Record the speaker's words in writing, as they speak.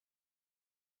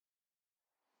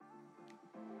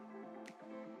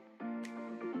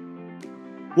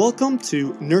Welcome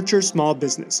to Nurture Small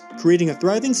Business, Creating a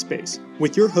Thriving Space,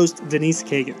 with your host, Denise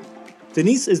Kagan.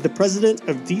 Denise is the president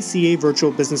of DCA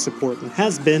Virtual Business Support and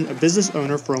has been a business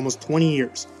owner for almost 20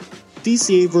 years.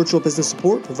 DCA Virtual Business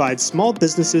Support provides small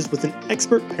businesses with an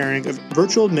expert pairing of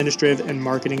virtual administrative and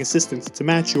marketing assistance to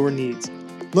match your needs.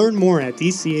 Learn more at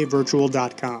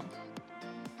dcavirtual.com.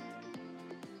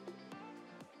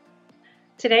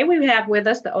 Today we have with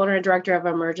us the owner and director of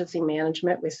emergency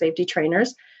management with Safety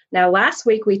Trainers. Now, last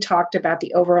week we talked about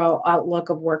the overall outlook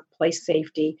of workplace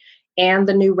safety and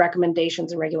the new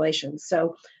recommendations and regulations.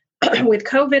 So with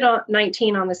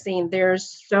COVID-19 on the scene,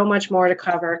 there's so much more to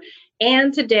cover.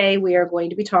 And today we are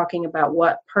going to be talking about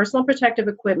what personal protective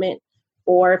equipment,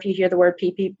 or if you hear the word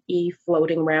PPE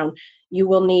floating around, you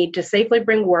will need to safely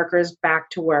bring workers back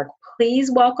to work.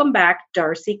 Please welcome back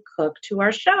Darcy Cook to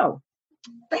our show.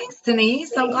 Thanks,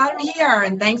 Denise. I'm glad I'm here.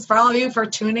 And thanks for all of you for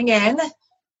tuning in.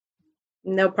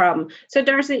 No problem. So,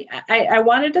 Darcy, I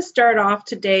wanted to start off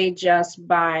today just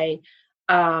by,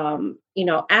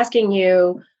 asking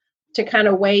you to kind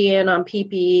of weigh in on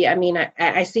PPE. I mean,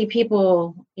 I see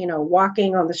people,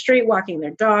 walking on the street, walking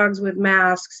their dogs with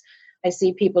masks. I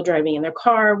see people driving in their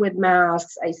car with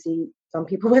masks. I see some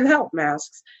people without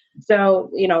masks. So,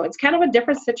 it's kind of a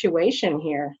different situation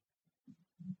here.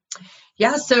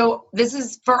 Yeah, so this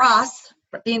is for us,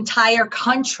 the entire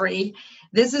country.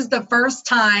 This is the first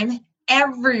time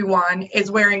everyone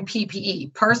is wearing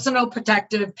PPE, personal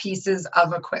protective pieces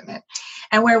of equipment.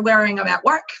 And we're wearing them at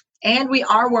work, and we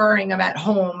are wearing them at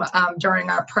home during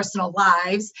our personal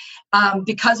lives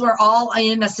because we're all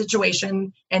in a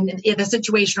situation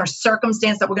or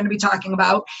circumstance that we're going to be talking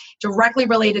about directly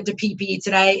related to PPE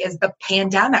today is the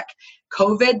pandemic,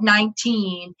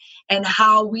 COVID-19, and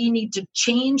how we need to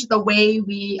change the way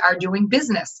we are doing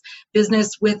business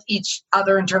with each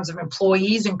other in terms of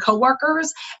employees and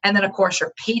coworkers, and then of course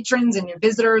your patrons and your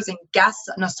visitors and guests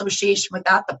in association with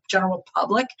that, the general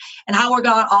public, and how we're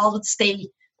going to all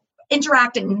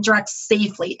interact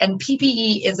safely. And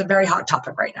PPE is a very hot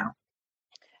topic right now.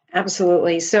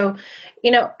 Absolutely. So,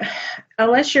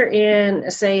 unless you're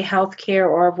in, say, healthcare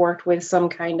or have worked with some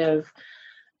kind of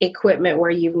equipment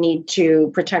where you need to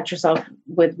protect yourself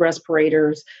with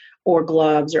respirators or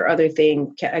gloves or other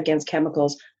things against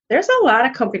chemicals, there's a lot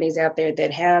of companies out there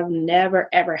that have never,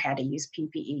 ever had to use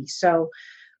PPE. So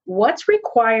what's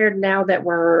required now that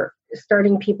we're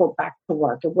starting people back to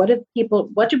work? And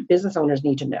what do business owners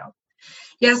need to know?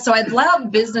 Yeah, so I'd love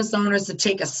business owners to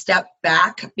take a step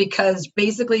back because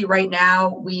basically right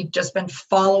now we've just been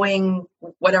following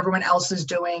what everyone else is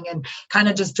doing and kind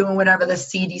of just doing whatever the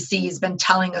CDC has been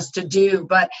telling us to do.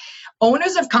 But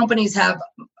owners of companies have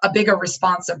a bigger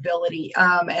responsibility.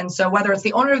 And so whether it's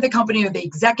the owner of the company or the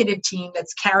executive team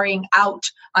that's carrying out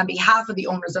on behalf of the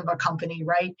owners of a company,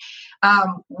 right?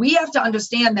 We have to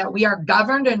understand that we are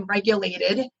governed and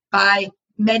regulated by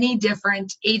many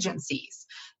different agencies.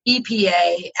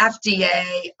 EPA,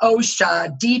 FDA,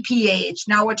 OSHA, DPH.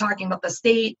 Now we're talking about the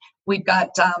state. We've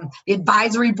got the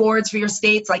advisory boards for your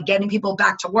states, like getting people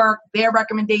back to work, their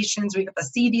recommendations. We've got the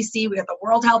CDC, we got the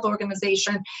World Health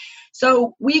Organization.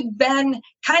 So we've been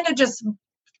kind of just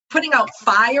putting out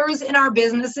fires in our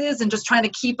businesses and just trying to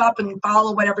keep up and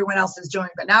follow what everyone else is doing.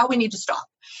 But now we need to stop.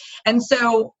 And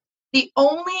so the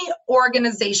only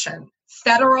organization,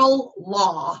 federal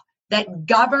law, that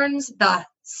governs the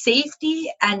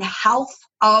safety and health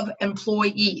of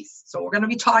employees, so we're going to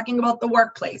be talking about the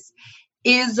workplace,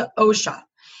 is OSHA.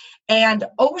 And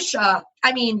OSHA,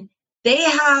 they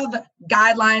have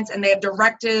guidelines and they have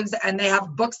directives and they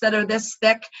have books that are this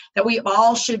thick that we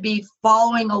all should be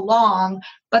following along.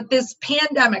 But this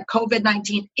pandemic,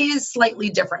 COVID-19, is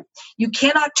slightly different. You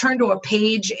cannot turn to a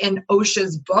page in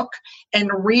OSHA's book and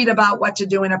read about what to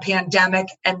do in a pandemic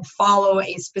and follow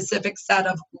a specific set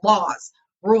of laws,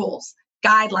 rules,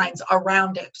 guidelines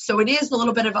around it. So it is a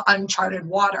little bit of uncharted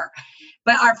water.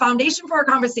 But our foundation for our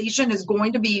conversation is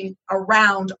going to be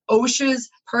around OSHA's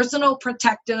personal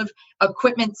protective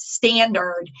equipment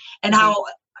standard and how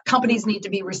companies need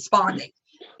to be responding.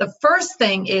 The first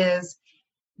thing is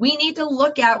we need to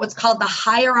look at what's called the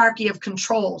hierarchy of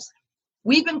controls.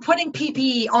 We've been putting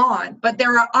PPE on, but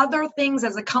there are other things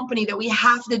as a company that we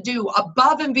have to do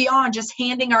above and beyond just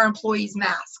handing our employees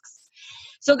masks.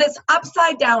 So this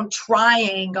upside down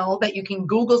triangle that you can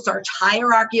Google search,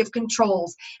 hierarchy of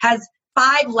controls, has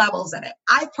 5 levels in it.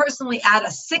 I personally add a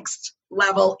 6th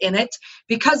level in it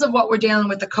because of what we're dealing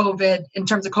with the COVID in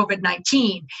terms of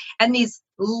COVID-19. And these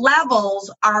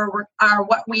levels are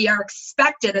what we are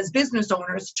expected as business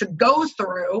owners to go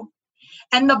through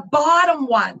And the bottom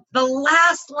one, the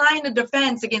last line of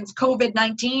defense against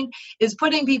COVID-19 is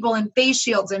putting people in face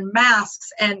shields and masks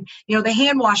and, the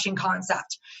hand washing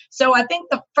concept. So I think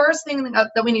the first thing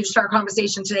that we need to start a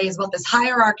conversation today is about this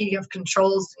hierarchy of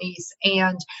controls, Denise,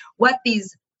 and what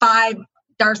these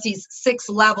Darcy's 6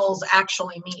 levels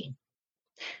actually mean.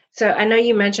 So I know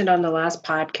you mentioned on the last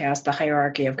podcast the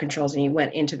hierarchy of controls, and you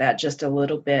went into that just a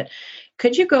little bit.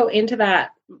 Could you go into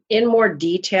that in more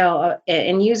detail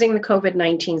and using the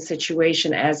COVID-19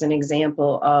 situation as an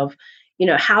example of,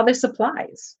 how this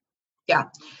applies? Yeah.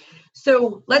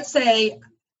 So let's say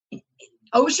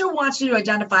OSHA wants you to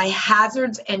identify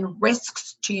hazards and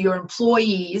risks to your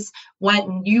employees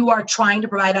when you are trying to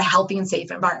provide a healthy and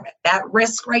safe environment. That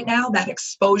risk right now, that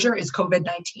exposure is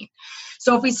COVID-19.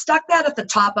 So if we stuck that at the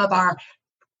top of our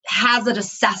hazard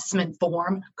assessment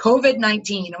form,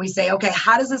 COVID-19, and we say, okay,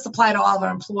 how does this apply to all of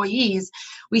our employees?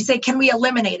 We say, can we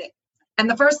eliminate it? And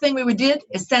the first thing we did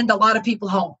is send a lot of people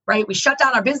home, right? We shut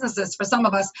down our businesses for some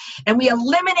of us, and we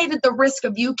eliminated the risk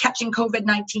of you catching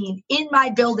COVID-19 in my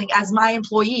building as my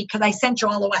employee because I sent you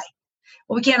all away.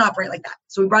 Well, we can't operate like that.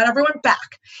 So we brought everyone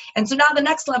back. And so now the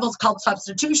next level is called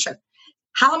substitution.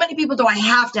 How many people do I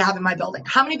have to have in my building?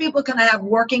 How many people can I have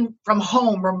working from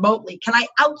home remotely? Can I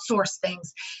outsource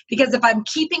things? Because if I'm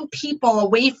keeping people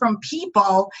away from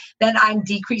people, then I'm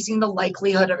decreasing the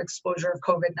likelihood of exposure of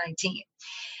COVID-19.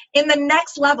 In the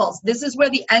next levels, this is where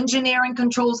the engineering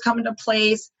controls come into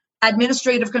place.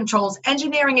 Administrative controls.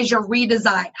 Engineering is your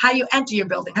redesign, how you enter your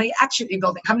building, how you exit your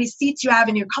building, how many seats you have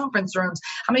in your conference rooms,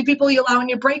 how many people you allow in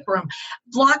your break room,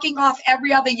 blocking off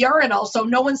every other urinal so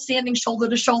no one's standing shoulder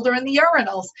to shoulder in the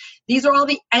urinals. These are all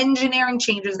the engineering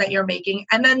changes that you're making.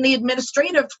 And then the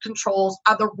administrative controls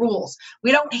are the rules.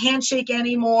 We don't handshake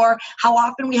anymore, how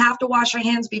often we have to wash our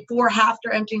hands before, after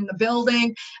entering the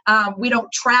building. We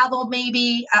don't travel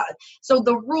maybe. So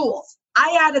the rules.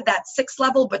 I added that 6th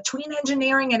level between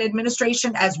engineering and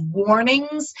administration as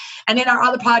warnings. And in our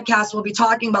other podcasts, we'll be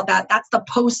talking about that. That's the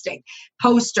posting,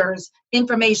 posters,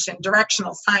 information,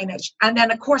 directional signage. And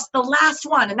then, of course, the last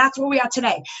one, and that's where we are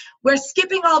today. We're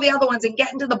skipping all the other ones and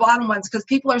getting to the bottom ones because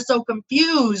people are so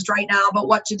confused right now about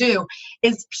what to do,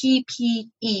 is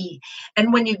PPE.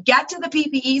 And when you get to the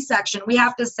PPE section, we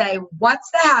have to say, what's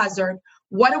the hazard?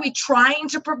 What are we trying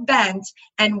to prevent?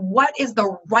 And what is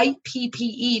the right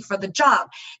PPE for the job?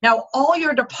 Now, all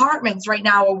your departments right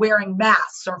now are wearing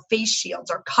masks or face shields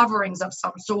or coverings of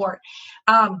some sort.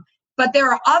 But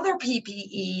there are other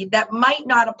PPE that might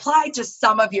not apply to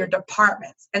some of your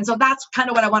departments. And so that's kind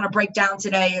of what I want to break down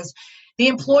today is the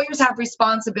employers have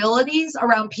responsibilities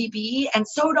around PPE, and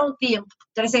so don't did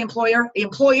I say employer? The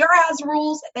employer has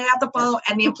rules they have to follow,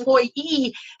 and the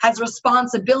employee has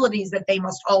responsibilities that they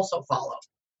must also follow.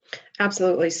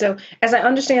 Absolutely. So as I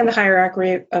understand the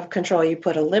hierarchy of control, you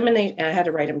put eliminate, and I had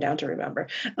to write them down to remember,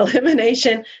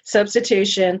 elimination,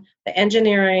 substitution, the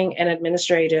engineering and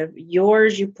administrative.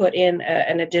 Yours, you put in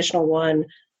an additional one,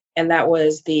 and that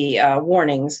was the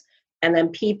warnings. And then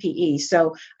PPE.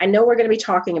 So I know we're going to be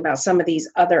talking about some of these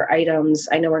other items.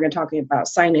 I know we're going to be talking about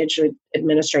signage,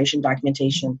 administration,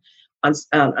 documentation on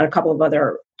a couple of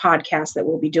other podcasts that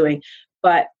we'll be doing.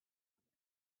 But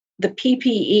the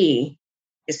PPE,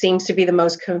 it seems to be the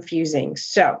most confusing.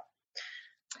 So,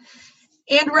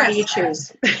 and risk. How do you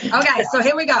choose? Okay, so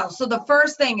here we go. So the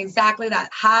first thing, exactly that.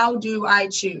 How do I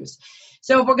choose?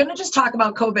 So if we're going to just talk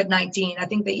about COVID-19, I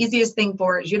think the easiest thing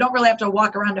for is you don't really have to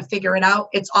walk around to figure it out.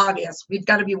 It's obvious. We've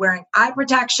got to be wearing eye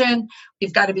protection.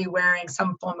 We've got to be wearing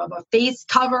some form of a face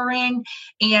covering.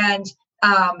 And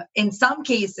in some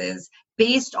cases,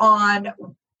 based on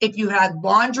if you had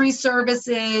laundry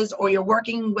services or you're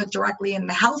working with directly in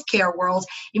the healthcare world,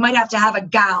 you might have to have a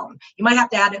gown. You might have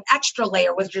to add an extra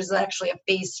layer, which is actually a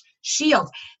face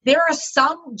shield. There are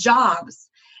some jobs,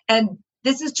 and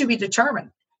this is to be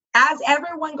determined. As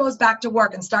everyone goes back to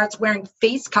work and starts wearing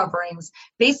face coverings,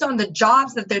 based on the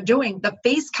jobs that they're doing, the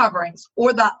face coverings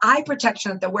or the eye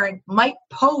protection that they're wearing might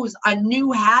pose a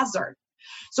new hazard.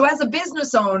 So as a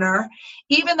business owner,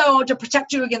 even though to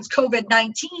protect you against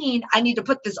COVID-19, I need to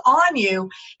put this on you,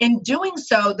 in doing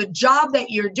so, the job that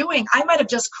you're doing, I might have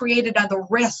just created another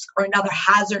risk or another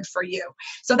hazard for you.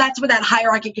 So that's where that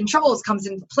hierarchy of controls comes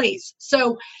into place.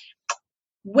 So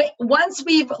once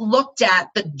we've looked at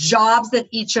the jobs that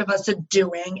each of us are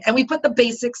doing and we put the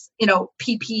basics,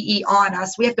 PPE on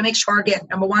us, we have to make sure, again,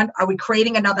 number one, are we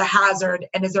creating another hazard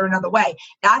and is there another way?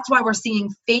 That's why we're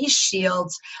seeing face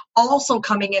shields also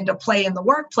coming into play in the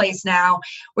workplace now.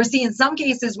 We're seeing some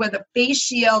cases where the face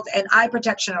shield and eye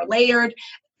protection are layered.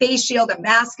 Face shield and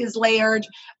mask is layered.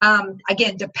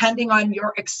 Again, depending on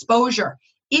your exposure.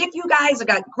 if you guys have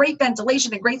got great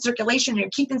ventilation and great circulation, and you're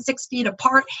keeping 6 feet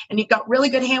apart, and you've got really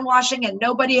good hand washing, and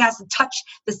nobody has to touch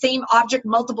the same object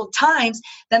multiple times,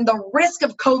 then the risk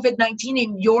of COVID-19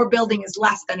 in your building is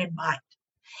less than in mine.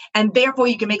 And therefore,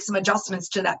 you can make some adjustments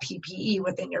to that PPE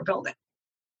within your building.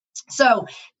 So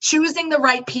choosing the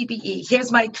right PPE, here's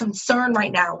my concern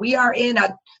right now. We are in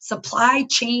a supply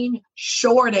chain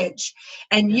shortage,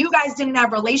 and you guys didn't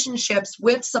have relationships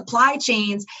with supply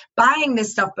chains buying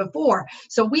this stuff before.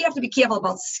 So we have to be careful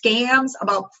about scams,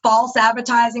 about false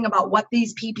advertising, about what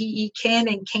these PPE can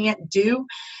and can't do.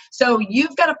 So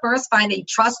you've got to first find a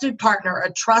trusted partner,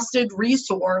 a trusted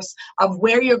resource of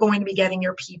where you're going to be getting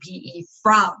your PPE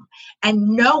from, and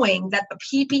knowing that the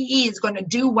PPE is going to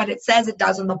do what it says it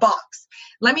does in the box.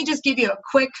 Let me just give you a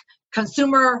quick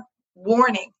consumer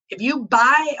warning. If you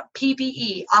buy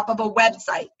PPE off of a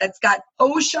website that's got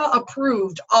OSHA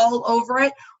approved all over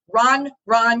it, run.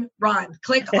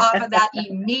 Click off of that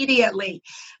immediately.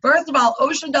 First of all,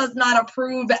 OSHA does not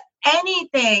approve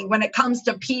anything when it comes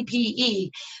to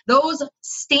PPE. Those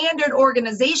standard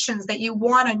organizations that you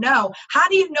want to know, how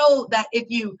do you know that if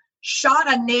you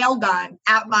shot a nail gun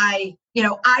at my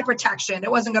eye protection,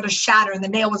 it wasn't going to shatter and the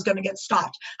nail was going to get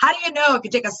stopped? How do you know if you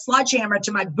take a sledgehammer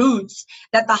to my boots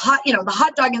that the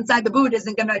hot dog inside the boot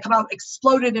isn't going to come out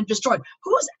exploded and destroyed?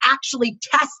 Who's actually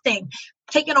testing,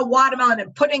 taking a watermelon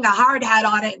and putting a hard hat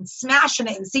on it and smashing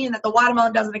it and seeing that the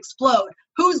watermelon doesn't explode?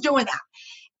 Who's doing that?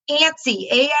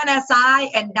 ANSI, ANSI,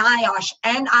 and NIOSH,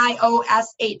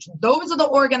 NIOSH. Those are the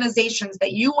organizations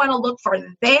that you want to look for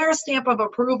their stamp of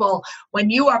approval when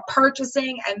you are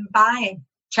purchasing and buying.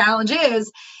 Challenge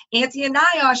is, ANSI and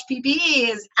NIOSH PPE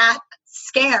is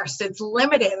scarce. It's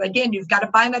limited. Again, you've got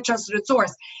to find that trusted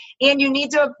source. And you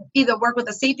need to either work with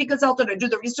a safety consultant or do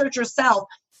the research yourself.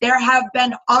 There have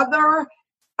been other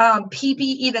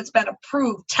PPE that's been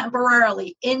approved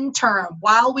temporarily, interim,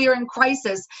 while we are in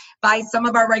crisis by some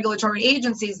of our regulatory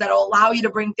agencies that will allow you to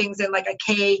bring things in like a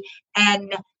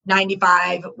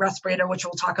KN95 respirator, which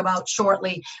we'll talk about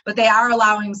shortly. But they are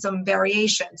allowing some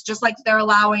variations, just like they're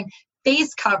allowing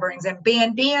face coverings and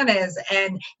bandanas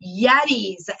and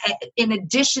Yetis in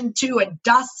addition to a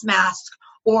dust mask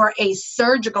or a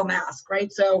surgical mask,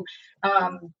 right? So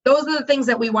those are the things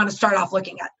that we want to start off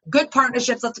looking at. Good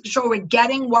partnerships. Let's make sure we're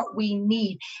getting what we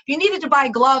need. If you needed to buy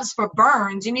gloves for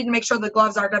burns, you need to make sure the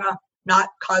gloves are going to not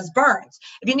cause burns.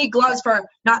 If you need gloves for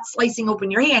not slicing open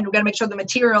your hand, we've got to make sure the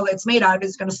material it's made out of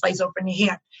is going to slice open your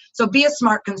hand. So be a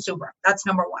smart consumer. That's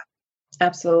number one.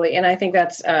 Absolutely. And I think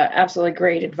that's absolutely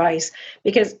great advice,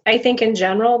 because I think in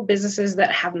general, businesses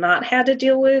that have not had to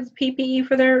deal with PPE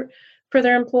for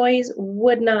their employees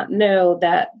would not know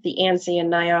that the ANSI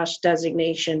and NIOSH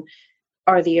designation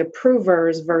are the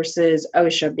approvers versus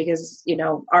OSHA, because,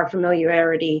 our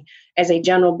familiarity as a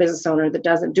general business owner that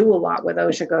doesn't do a lot with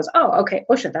OSHA goes, oh, okay,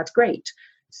 OSHA, that's great.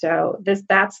 So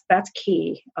that's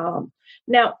key.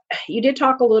 Now, you did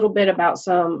talk a little bit about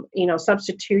some,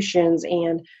 substitutions,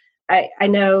 and I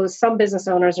know some business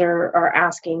owners are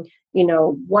asking,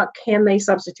 what can they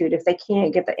substitute if they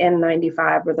can't get the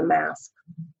N95 or the mask?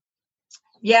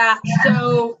 Yeah.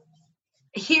 So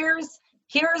here's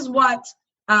what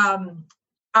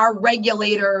our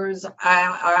regulators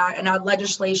and our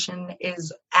legislation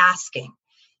is asking.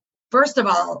 First of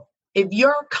all, if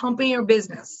your company or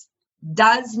business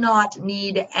does not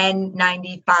need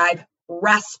N95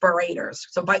 respirators.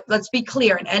 So let's be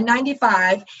clear, an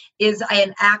N95 is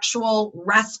an actual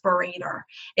respirator.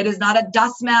 It is not a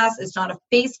dust mask. It's not a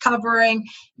face covering.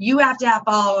 You have to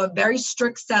follow a very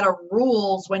strict set of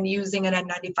rules when using an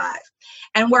N95.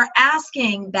 And we're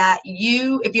asking that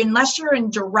unless you're in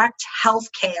direct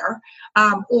healthcare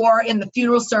or in the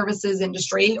funeral services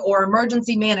industry or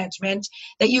emergency management,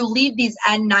 that you leave these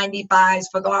N95s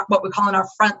for what we're calling our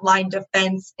frontline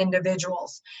defense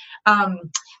individuals.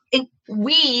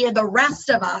 The rest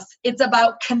of us, it's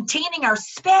about containing our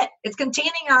spit. It's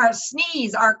containing our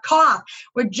sneeze, our cough.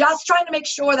 We're just trying to make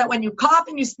sure that when you cough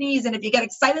and you sneeze, and if you get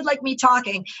excited like me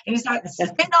talking and you start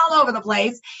spitting all over the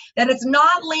place, that it's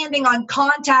not landing on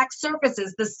contact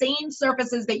surfaces, the same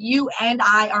surfaces that you and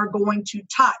I are going to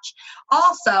touch.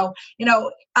 Also, you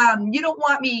don't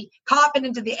want me coughing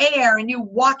into the air and you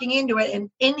walking into it and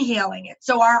inhaling it.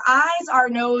 So our eyes, our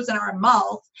nose, and our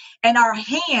mouth and our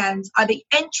hands are the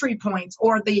entry points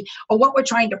or what we're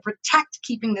trying to protect,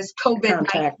 keeping this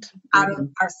COVID-19 out of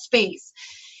our space.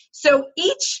 So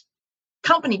each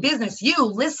company, business, you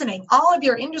listening, all of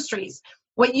your industries,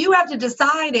 what you have to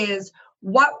decide is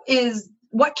what is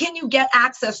what can you get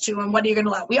access to and what are you going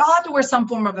to allow? We all have to wear some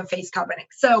form of a face covering.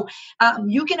 So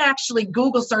you can actually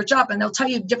Google search up and they'll tell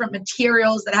you different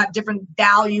materials that have different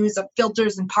values of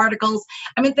filters and particles.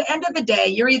 I mean, at the end of the day,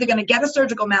 you're either going to get a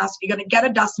surgical mask, you're going to get a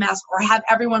dust mask, or have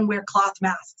everyone wear cloth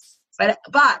masks.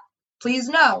 But please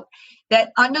note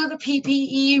that under the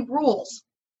PPE rules,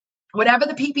 whatever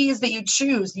the PPE is that you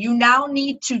choose, you now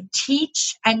need to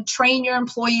teach and train your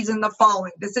employees in the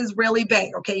following. This is really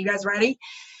big. Okay, you guys ready?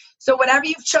 So whatever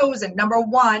you've chosen, number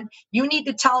one, you need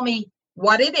to tell me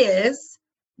what it is,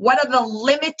 what are the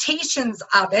limitations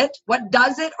of it, what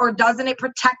does it or doesn't it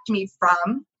protect me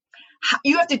from.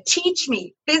 You have to teach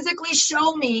me, physically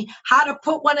show me how to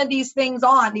put one of these things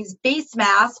on, these face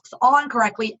masks on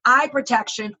correctly, eye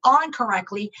protection on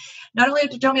correctly. Not only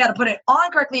have to tell me how to put it on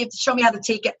correctly, you have to show me how to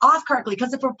take it off correctly.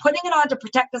 Because if we're putting it on to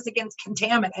protect us against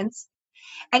contaminants,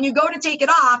 and you go to take it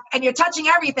off and you're touching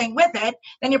everything with it,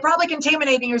 then you're probably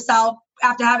contaminating yourself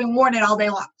after having worn it all day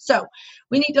long. So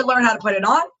we need to learn how to put it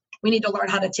on. We need to learn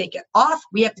how to take it off.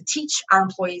 We have to teach our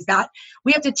employees that.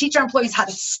 We have to teach our employees how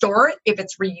to store it if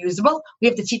it's reusable. We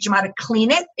have to teach them how to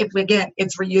clean it if, again,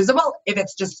 it's reusable. If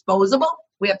it's disposable,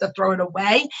 we have to throw it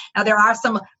away. Now, there are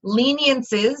some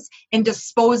leniences in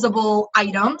disposable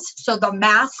items. So the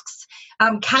masks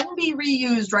can be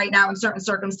reused right now in certain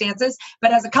circumstances.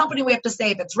 But as a company, we have to say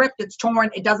if it's ripped, it's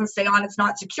torn, it doesn't stay on, it's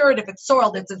not secured, if it's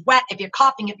soiled, it's wet, if you're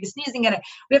coughing, if you're sneezing in it.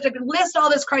 We have to list all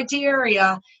this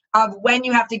criteria of when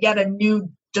you have to get a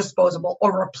new disposable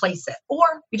or replace it. Or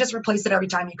you just replace it every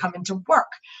time you come into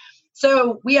work.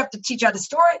 So we have to teach you how to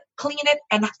store it, clean it,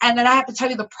 and then I have to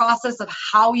tell you the process of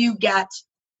how you get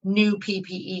new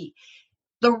PPE.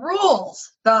 The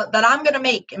rules that I'm going to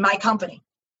make in my company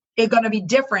are going to be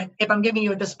different if I'm giving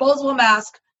you a disposable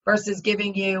mask versus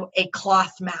giving you a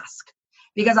cloth mask.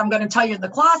 Because I'm going to tell you the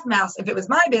cloth masks, if it was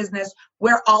my business,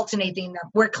 we're alternating them.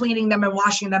 We're cleaning them and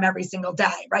washing them every single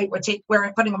day, right?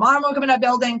 We're putting them on when we come in our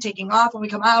building, taking off when we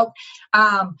come out,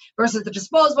 versus the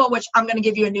disposable, which I'm going to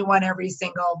give you a new one every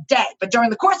single day. But during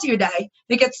the course of your day,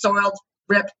 it gets soiled,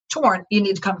 ripped, torn. You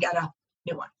need to come get a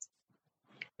new one.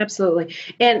 Absolutely.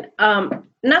 And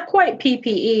not quite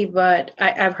PPE, but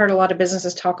I've heard a lot of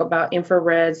businesses talk about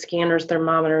infrared scanners,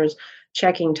 thermometers,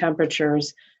 checking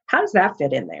temperatures. How does that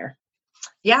fit in there?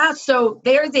 Yeah, so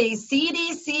there's a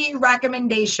CDC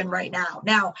recommendation right now.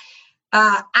 Now,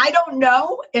 I don't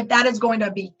know if that is going to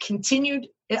be continued.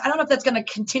 I don't know if that's going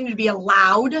to continue to be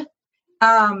allowed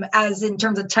as in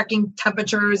terms of checking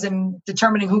temperatures and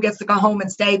determining who gets to go home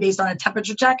and stay based on a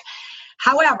temperature check.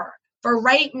 However, for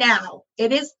right now,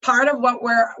 it is part of what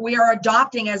we are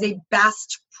adopting as a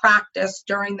best practice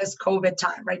during this COVID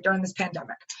time, right, during this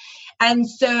pandemic. And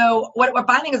so what we're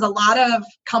finding is a lot of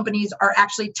companies are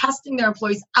actually testing their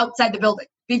employees outside the building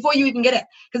before you even get in.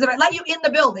 Because if I let you in the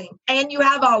building and you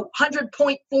have a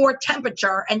 100.4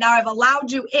 temperature and now I've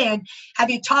allowed you in,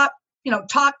 have you talked,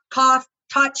 coughed,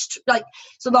 touched,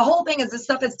 so the whole thing is this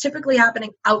stuff is typically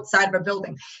happening outside of a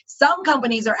building. Some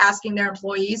companies are asking their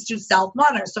employees to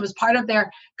self-monitor. So as part of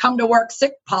their come to work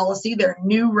sick policy, their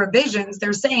new revisions,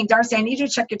 they're saying, Darcy, I need you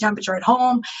to check your temperature at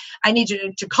home. I need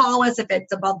you to call us if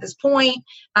it's above this point,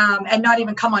 and not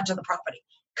even come onto the property.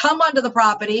 Come onto the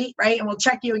property, right? And we'll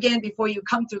check you again before you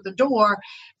come through the door.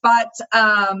 But,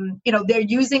 they're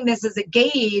using this as a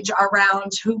gauge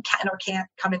around who can or can't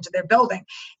come into their building.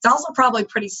 It's also probably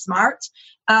pretty smart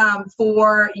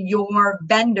for your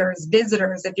vendors,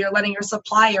 visitors, if you're letting your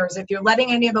suppliers, if you're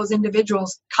letting any of those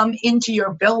individuals come into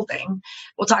your building.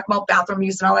 We'll talk about bathroom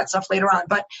use and all that stuff later on.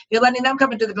 But if you're letting them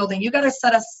come into the building, you got to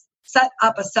set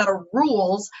up a set of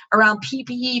rules around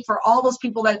PPE for all those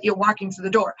people that you're walking through the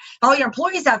door. All your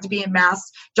employees have to be in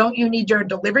masks. Don't you need your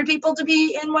delivery people to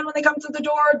be in one when they come through the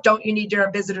door? Don't you need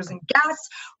your visitors and guests?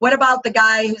 What about the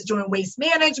guy who's doing waste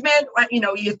management?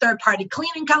 Your third-party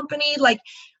cleaning company?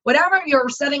 Whatever you're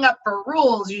setting up for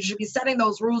rules, you should be setting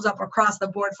those rules up across the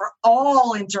board for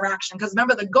all interaction. Because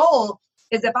remember, the goal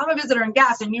is if I'm a visitor and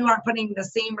guest and you aren't putting the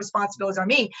same responsibilities on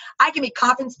me, I can be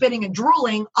coughing, spitting, and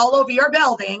drooling all over your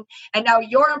building, and now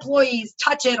your employees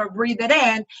touch it or breathe it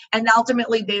in, and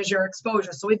ultimately there's your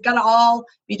exposure. So we've got to all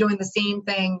be doing the same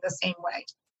thing the same way.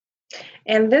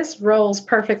 And this rolls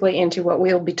perfectly into what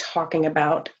we'll be talking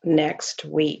about next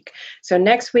week. So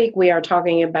next week, we are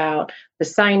talking about the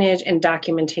signage and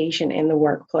documentation in the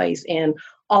workplace and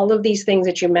all of these things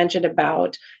that you mentioned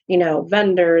about,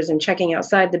 vendors and checking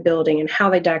outside the building and how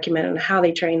they document and how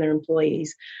they train their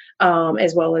employees,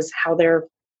 as well as how they're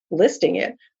listing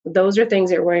it. Those are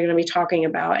things that we're going to be talking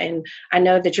about. And I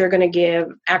know that you're going to give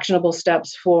actionable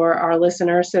steps for our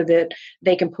listeners so that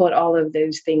they can put all of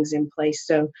those things in place.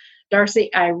 So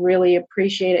Darcy, I really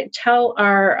appreciate it. Tell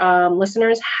our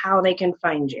listeners how they can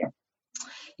find you.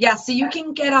 Yeah, so you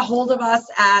can get a hold of us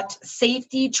at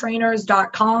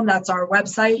safetytrainers.com. That's our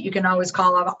website. You can always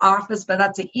call our office, but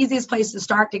that's the easiest place to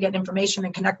start to get information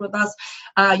and connect with us.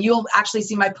 You'll actually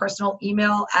see my personal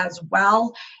email as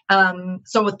well.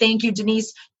 So thank you,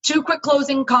 Denise. 2 quick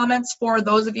closing comments for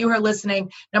those of you who are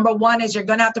listening. Number 1 is you're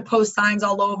going to have to post signs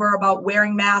all over about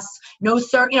wearing masks. No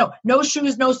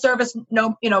shoes, no service,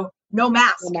 no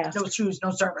mask, no shoes,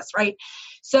 no service, right?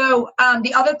 So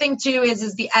the other thing too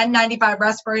is the N95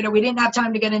 respirator. We didn't have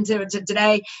time to get into it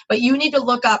today, but you need to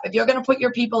look up, if you're going to put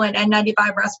your people in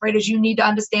N95 respirators, you need to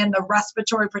understand the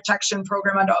respiratory protection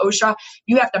program under OSHA.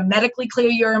 You have to medically clear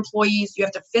your employees. You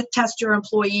have to fit test your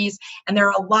employees. And there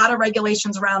are a lot of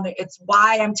regulations around it. It's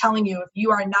why I'm telling you, if you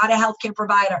are not a healthcare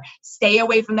provider, stay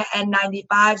away from the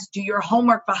N95s. Do your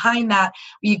homework behind that.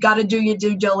 You got to do your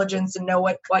due diligence and know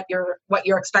what you're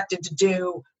expected to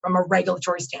do from a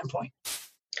regulatory standpoint.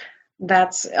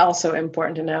 That's also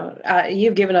important to know.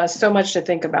 You've given us so much to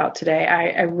think about today.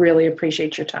 I really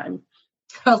appreciate your time.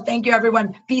 Well, thank you,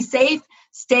 everyone. Be safe,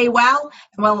 stay well,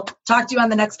 and we'll talk to you on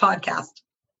the next podcast.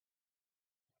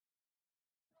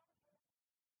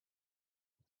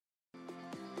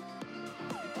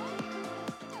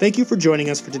 Thank you for joining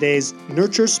us for today's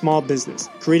Nurture Small Business,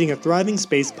 Creating a Thriving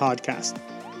Space podcast.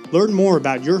 Learn more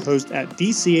about your host at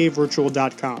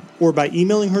dcavirtual.com or by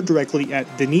emailing her directly at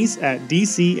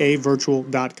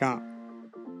denise@dcavirtual.com.